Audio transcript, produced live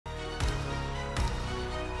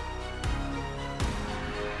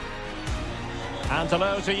And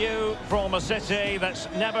hello to you from a city that's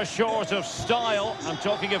never short of style. I'm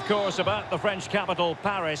talking, of course, about the French capital,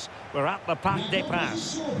 Paris. We're at the Parc des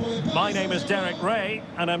Princes. My name is Derek Ray,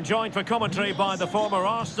 and I'm joined for commentary by the former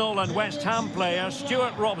Arsenal and West Ham player,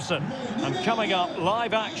 Stuart Robson. And coming up,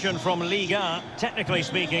 live action from Ligue 1, technically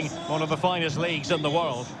speaking, one of the finest leagues in the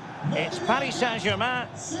world. It's Paris Saint-Germain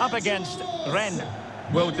up against Rennes.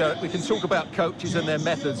 Well, Derek, we can talk about coaches and their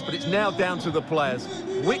methods, but it's now down to the players.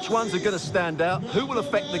 Which ones are going to stand out, who will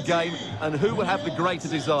affect the game, and who will have the greater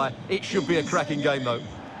desire? It should be a cracking game, though.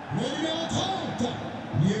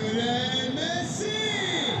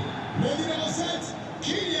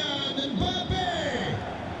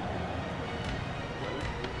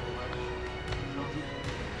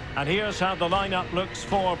 And here's how the lineup looks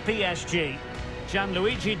for PSG.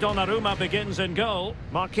 Gianluigi Donnarumma begins in goal.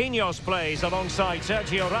 Marquinhos plays alongside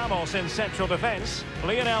Sergio Ramos in central defence.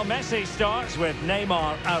 Lionel Messi starts with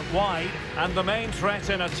Neymar out wide. And the main threat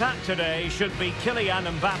in attack today should be Kylian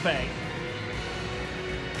Mbappe.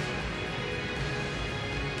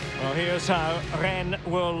 Well, here's how Rennes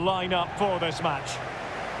will line up for this match.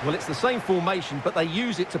 Well, it's the same formation, but they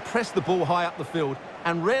use it to press the ball high up the field,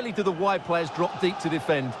 and rarely do the wide players drop deep to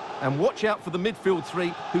defend. And watch out for the midfield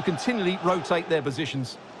three, who continually rotate their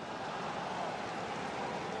positions.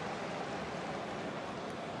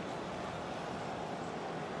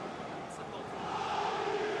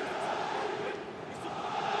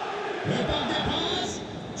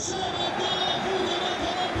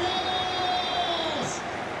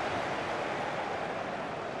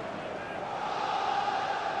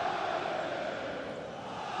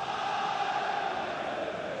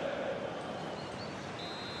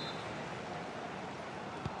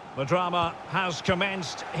 The drama has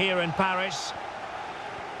commenced here in Paris.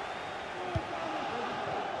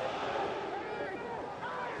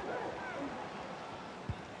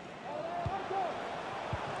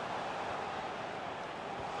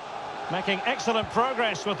 Making excellent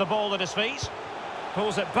progress with the ball at his feet.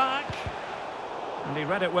 Pulls it back. And he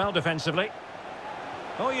read it well defensively.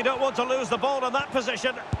 Oh, you don't want to lose the ball in that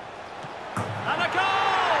position. And a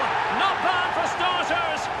goal! Not bad for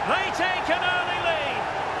starters. They take an early lead.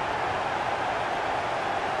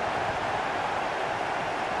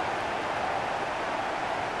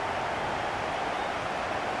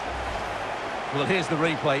 Well, here's the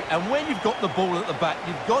replay, and when you've got the ball at the back,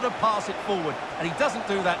 you've got to pass it forward, and he doesn't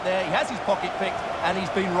do that there. He has his pocket picked, and he's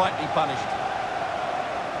been rightly punished.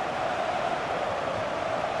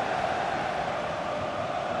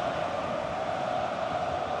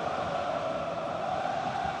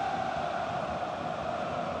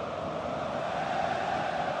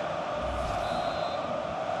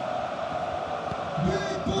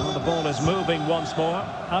 Well, the ball is moving once more.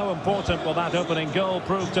 How important will that opening goal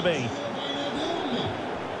prove to be?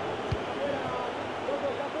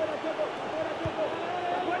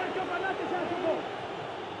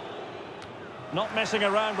 Not messing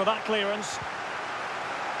around with that clearance.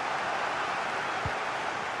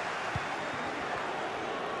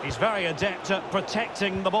 He's very adept at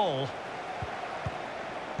protecting the ball.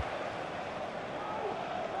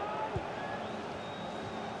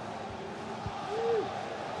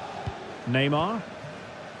 Neymar.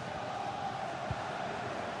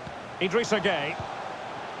 Idrissa Gueye.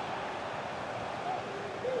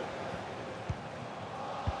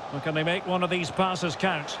 Well, can they make one of these passes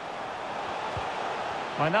count?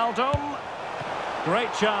 Wijnaldum.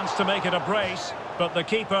 Great chance to make it a brace, but the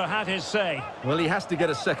keeper had his say. Well, he has to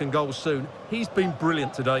get a second goal soon. He's been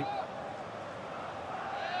brilliant today.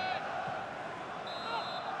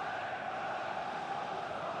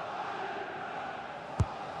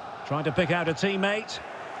 Trying to pick out a teammate.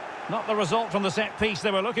 Not the result from the set piece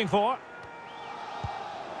they were looking for.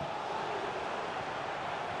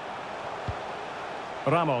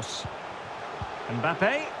 Ramos.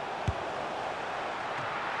 Mbappe.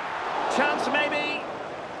 Chance maybe.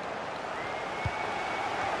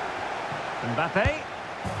 Mbappe.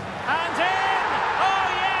 And in! Oh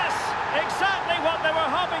yes! Exactly what they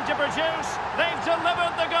were hoping to produce. They've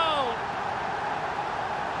delivered the goal.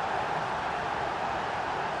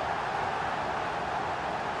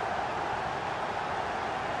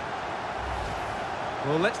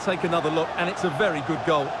 Well, let's take another look, and it's a very good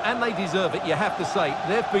goal. And they deserve it, you have to say.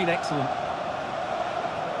 They've been excellent.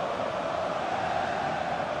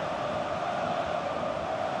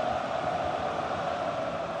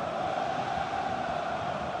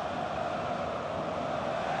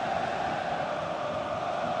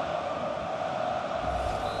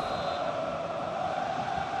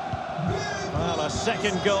 Well, a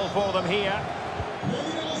second goal for them here.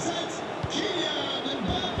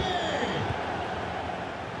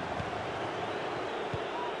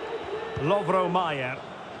 Lovro Mayer.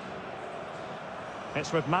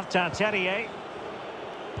 It's with Martin Terrier.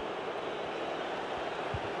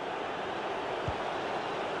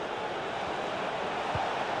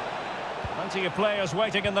 Plenty of players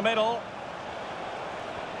waiting in the middle.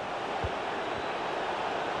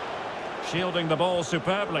 Shielding the ball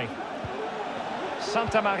superbly.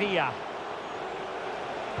 Santa Maria.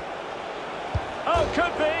 Oh,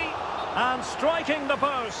 could be! And striking the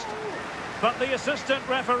post. But the assistant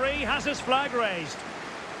referee has his flag raised.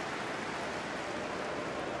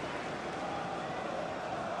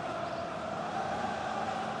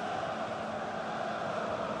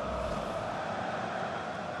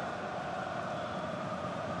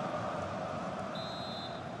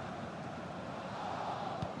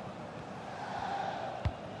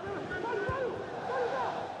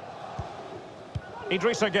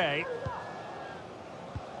 Idrissa Gueye.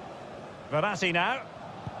 Verratti now.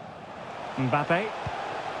 Mbappe.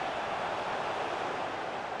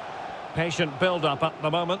 Patient build-up at the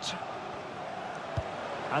moment.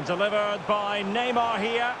 And delivered by Neymar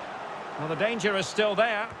here. Well, the danger is still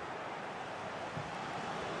there.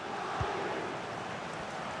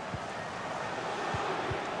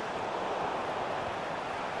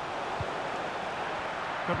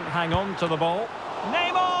 Couldn't hang on to the ball.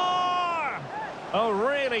 Neymar! Oh,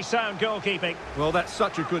 really sound goalkeeping. Well, that's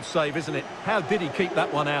such a good save, isn't it? How did he keep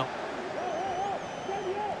that one out?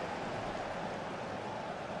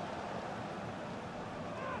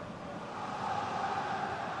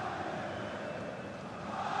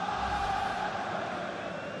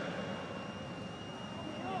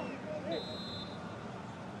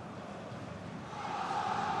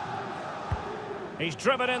 He's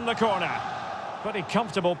driven in the corner. Pretty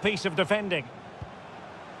comfortable piece of defending.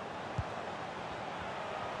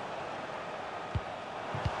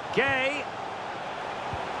 Gueye.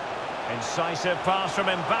 Incisive pass from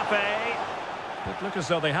Mbappe. It looked as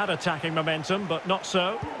though they had attacking momentum, but not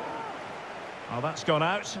so. Well, that's gone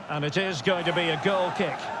out, and it is going to be a goal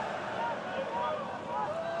kick.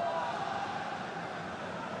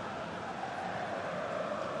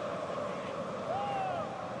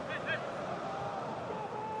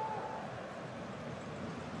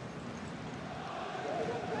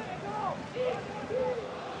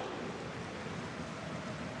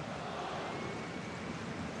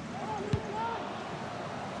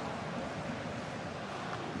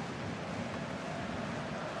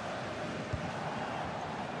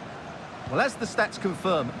 Well, as the stats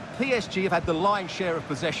confirm, PSG have had the lion's share of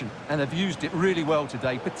possession and have used it really well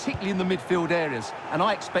today, particularly in the midfield areas. And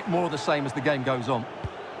I expect more of the same as the game goes on.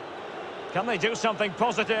 Can they do something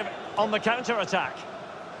positive on the counter-attack?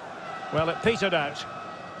 Well, it petered out.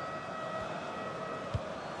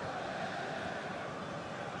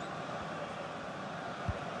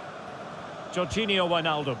 Jorginho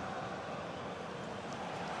Wijnaldum.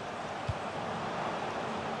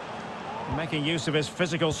 Making use of his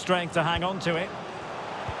physical strength to hang on to it.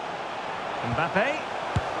 Mbappe.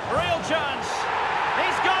 Real chance.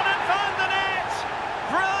 He's gone and found the net.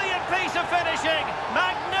 Brilliant piece of finishing.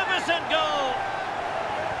 Magnificent goal.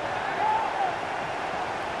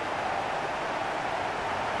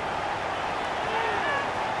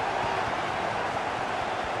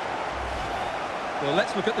 Well,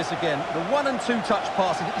 let's look at this again. The 1- and 2-touch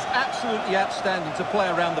passing is absolutely outstanding to play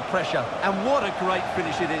around the pressure. And what a great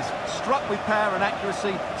finish it is. Struck with power and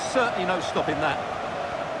accuracy, certainly no stopping that.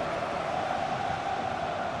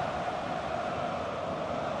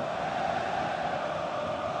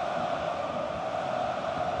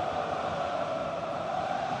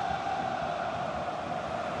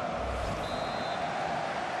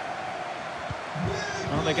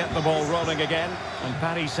 Well, they get the ball rolling again, and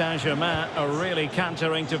Paris Saint-Germain are really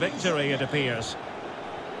cantering to victory, it appears.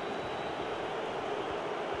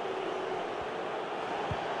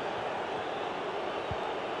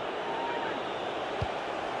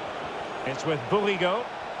 It's with Bourigeaud.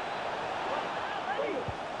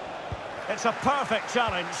 It's a perfect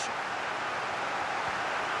challenge.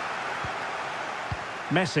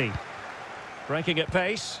 Messi. Breaking at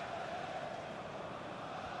pace.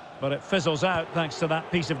 But it fizzles out thanks to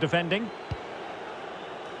that piece of defending.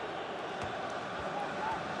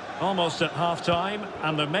 Almost at half-time,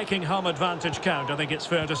 and they're making home advantage count, I think it's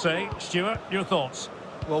fair to say. Stuart, your thoughts?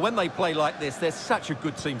 Well, when they play like this, they're such a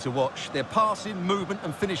good team to watch. Their passing, movement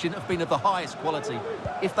and finishing have been of the highest quality.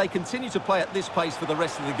 If they continue to play at this pace for the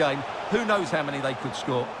rest of the game, who knows how many they could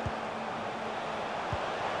score.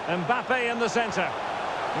 Mbappe in the centre.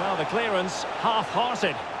 Well, the clearance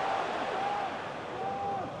half-hearted.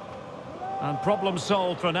 And problem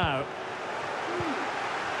solved for now.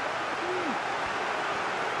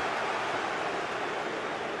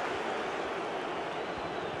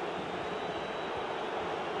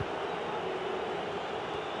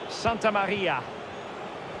 Santa Maria.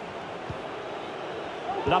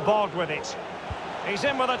 Laborde with it. He's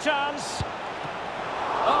in with a chance.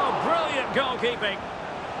 Oh, brilliant goalkeeping.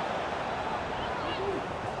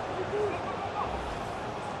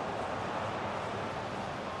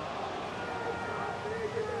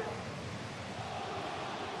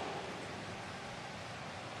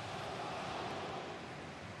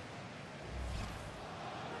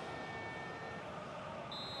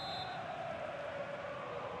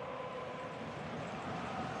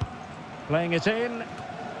 Playing it in,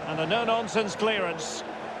 and a no-nonsense clearance.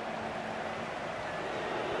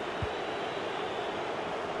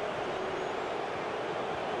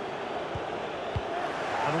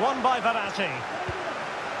 And won by Verratti.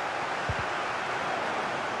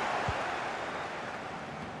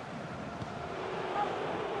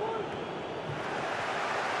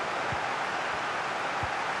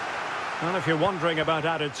 Well, if you're wondering about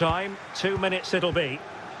added time, 2 minutes it'll be.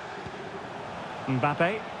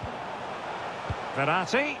 Mbappe.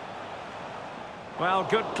 Verratti. Well,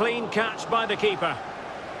 good clean catch by the keeper.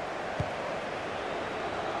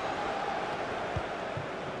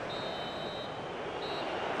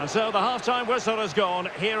 And so the half-time whistle has gone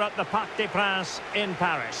here at the Parc des Princes in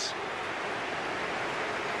Paris.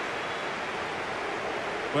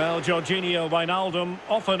 Well, Jorginho Wijnaldum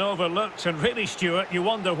often overlooked, and really, Stuart, you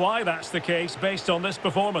wonder why that's the case based on this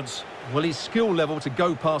performance. Well, his skill level to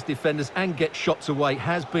go past defenders and get shots away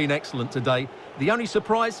has been excellent today. The only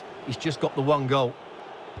surprise, he's just got the one goal.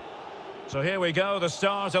 So here we go, the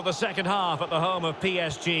start of the second half at the home of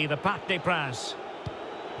PSG, the Parc des Princes.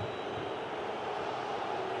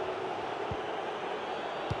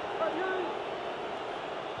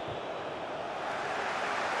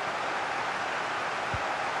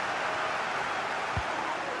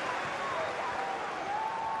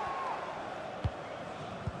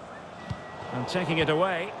 And taking it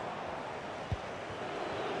away.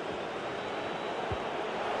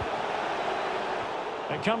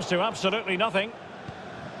 It comes to absolutely nothing.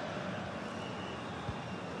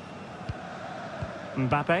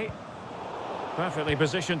 Mbappe. Perfectly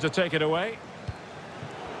positioned to take it away.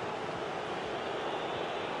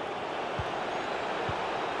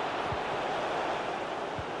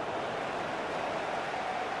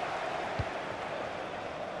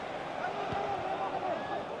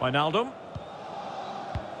 Wijnaldum.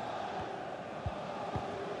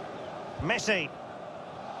 Messi.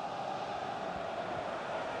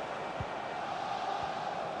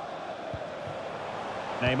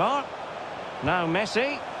 Neymar. Now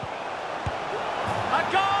Messi. A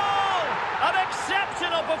goal! An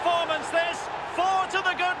exceptional performance this. 4 to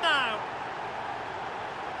the good now.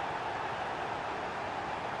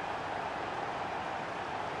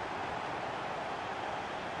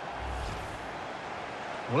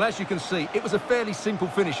 Well, as you can see, it was a fairly simple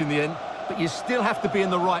finish in the end, but you still have to be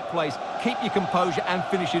in the right place, keep your composure and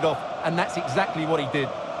finish it off, and that's exactly what he did.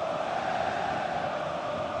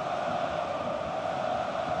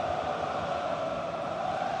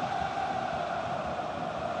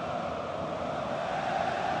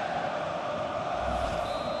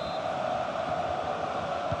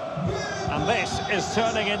 And this is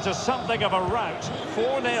turning into something of a rout.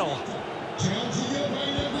 4-0.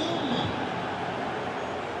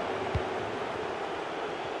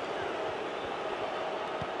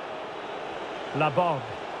 Laborde.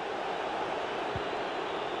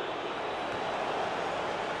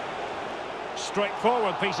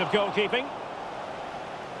 Straightforward piece of goalkeeping.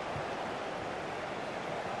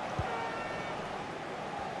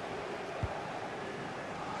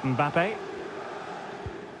 Mbappe.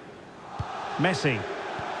 Messi.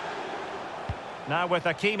 Now with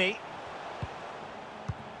Hakimi.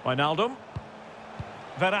 Wijnaldum.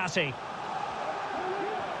 Verratti.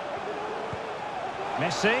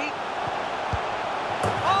 Messi.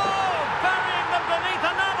 Oh, burying them beneath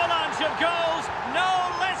an avalanche of goals. No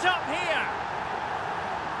let up here.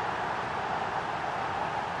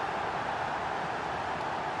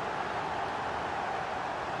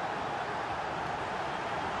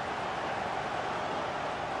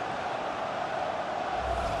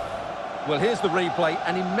 Well, here's the replay,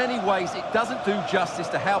 and in many ways it doesn't do justice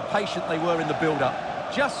to how patient they were in the build-up.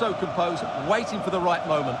 Just so composed, waiting for the right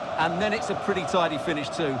moment, and then it's a pretty tidy finish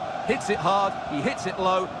too. Hits it hard, he hits it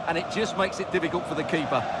low, and it just makes it difficult for the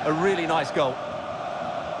keeper. A really nice goal.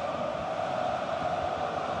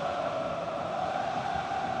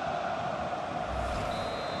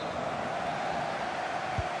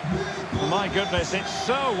 My goodness, it's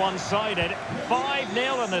so one-sided.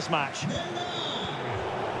 5-0 in this match.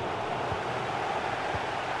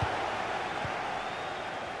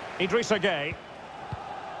 Idrissa Gueye.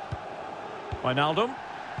 Wijnaldum.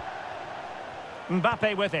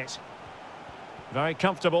 Mbappe with it. Very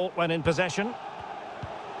comfortable when in possession.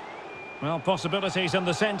 Well, possibilities in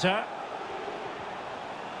the centre.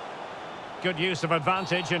 Good use of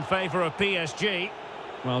advantage in favour of PSG.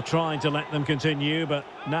 Well, trying to let them continue, but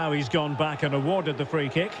now he's gone back and awarded the free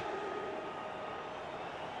kick.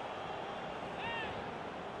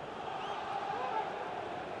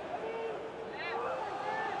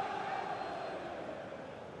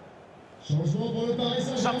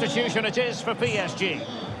 Substitution it is for PSG.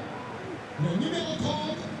 Le numéro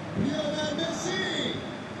 30, Lionel Messi,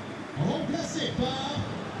 remplacé par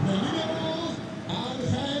le numéro 11,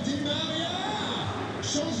 Angel Di Maria.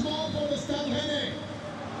 Changement pour le Stade Rennais.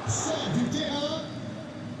 Sort du terrain,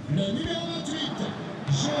 le numéro 28,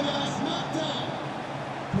 Jonas Martin.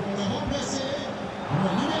 Pour le remplacer, le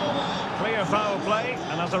numéro 20. Clear foul play,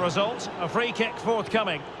 and as a result, a free kick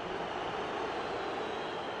forthcoming.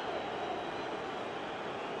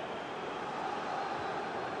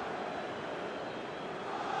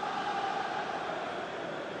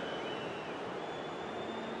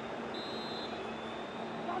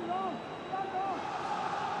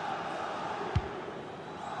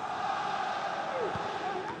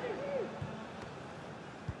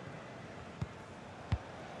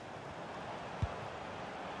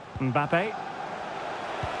 Mbappe.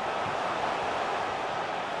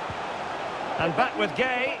 And back with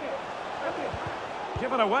Gay.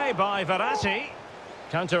 Given away by Verratti.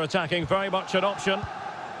 Counter-attacking, very much an option.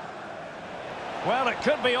 Well, it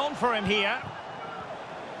could be on for him here.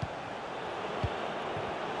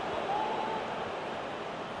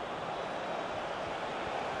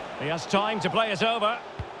 He has time to play it over.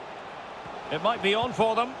 It might be on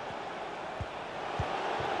for them.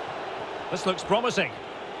 This looks promising.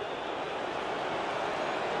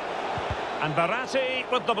 And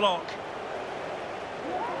Verratti with the block.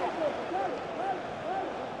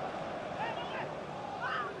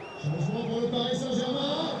 Changement pour le Paris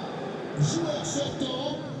Saint-Germain. Joueur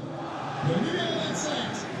sortant, le numéro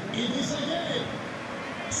 27, Idrissa Gueye.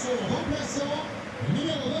 Son remplaçant, le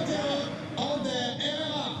numéro 21, Ander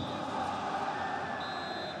Herrera.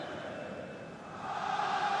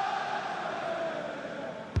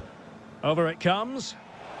 Over it comes.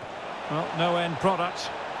 Well, no end product.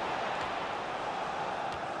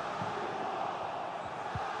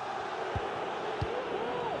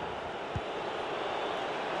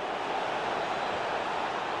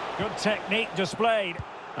 Good technique displayed,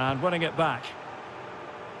 and winning it back.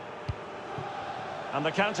 And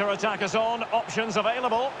the counter-attack is on, options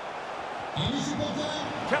available.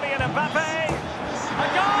 Kylian Mbappe! A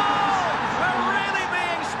goal! We're really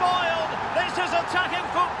being spoiled! This is attacking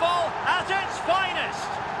football at its finest!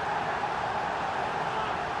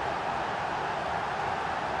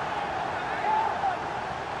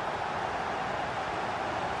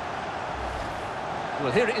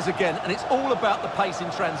 Well, here it is again, and it's all about the pace in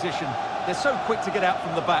transition. They're so quick to get out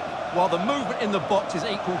from the back, while the movement in the box is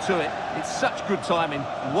equal to it. It's such good timing.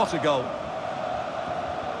 What a goal.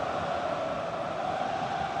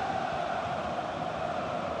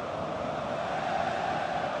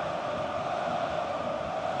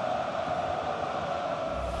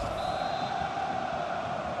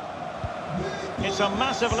 It's a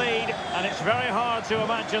massive lead, and it's very hard to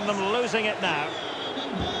imagine them losing it now.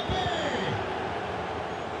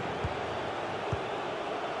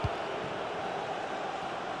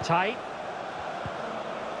 Tight.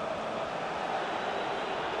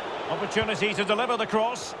 Opportunity to deliver the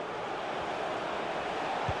cross.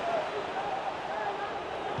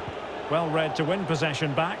 Well read to win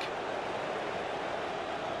possession back.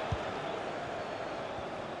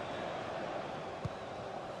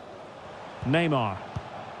 Neymar.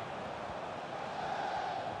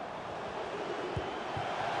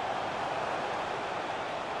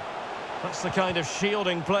 That's the kind of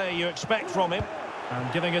shielding play you expect from him.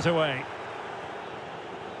 And giving it away.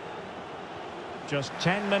 Just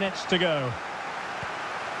 10 minutes to go.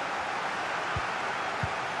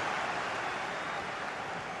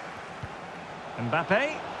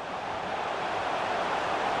 Mbappe.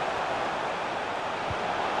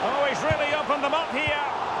 Oh, he's really opened them up here.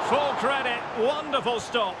 Full credit. Wonderful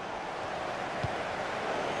stop.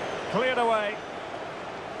 Cleared away.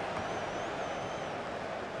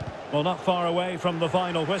 Well, not far away from the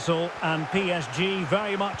final whistle, and PSG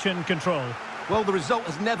very much in control. Well, the result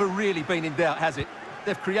has never really been in doubt, has it?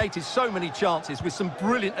 They've created so many chances with some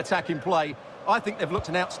brilliant attacking play. I think they've looked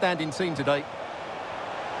an outstanding team today.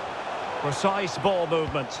 Precise ball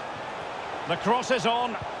movement. The cross is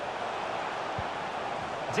on.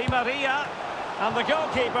 Di Maria, and the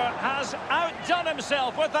goalkeeper has outdone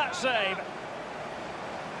himself with that save.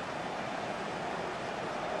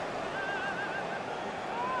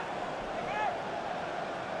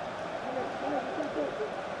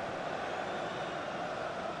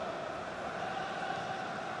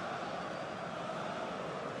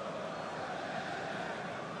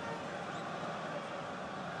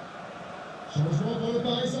 Changement pour le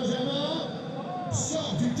Paris Saint-Germain.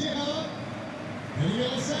 Sort du terrain. Le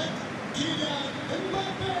numéro 7, Kylian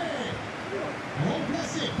Mbappé.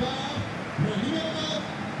 Remplacé par le numéro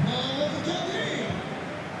 9, Mzpanda.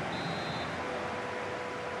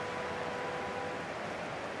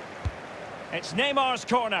 It's Neymar's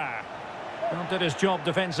corner. Well, did his job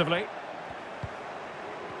defensively.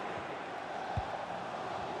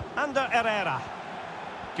 Under Herrera.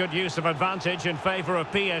 Good use of advantage in favour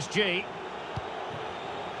of PSG.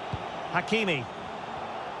 Hakimi.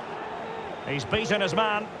 He's beaten his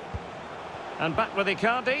man. And back with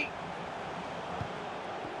Icardi.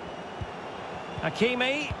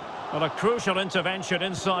 Hakimi. Well, a crucial intervention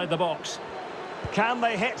inside the box. Can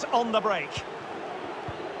they hit on the break?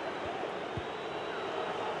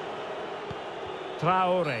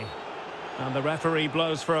 Traore. And the referee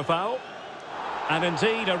blows for a foul. And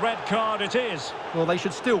indeed, a red card it is. Well, they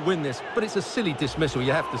should still win this, but it's a silly dismissal,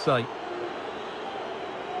 you have to say.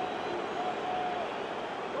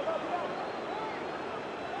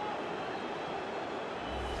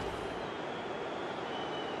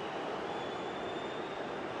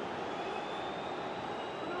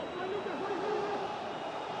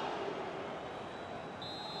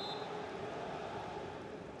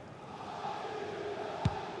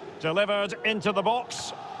 Delivered into the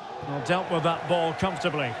box. Well, dealt with that ball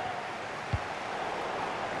comfortably.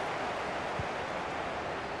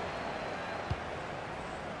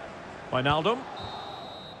 Wijnaldum.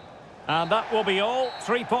 And that will be all.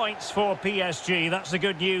 3 points for PSG. That's the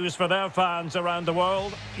good news for their fans around the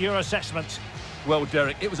world. Your assessment? Well,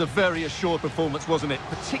 Derek, it was a very assured performance, wasn't it?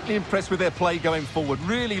 Particularly impressed with their play going forward.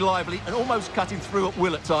 Really lively and almost cutting through at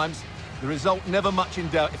will at times. The result never much in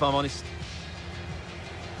doubt, if I'm honest.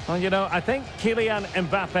 Well, you know, I think Kylian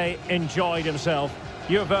Mbappé enjoyed himself.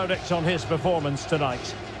 Your verdict on his performance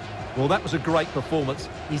tonight? Well, that was a great performance.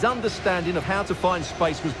 His understanding of how to find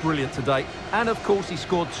space was brilliant today. And, of course, he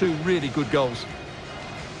scored 2 really good goals.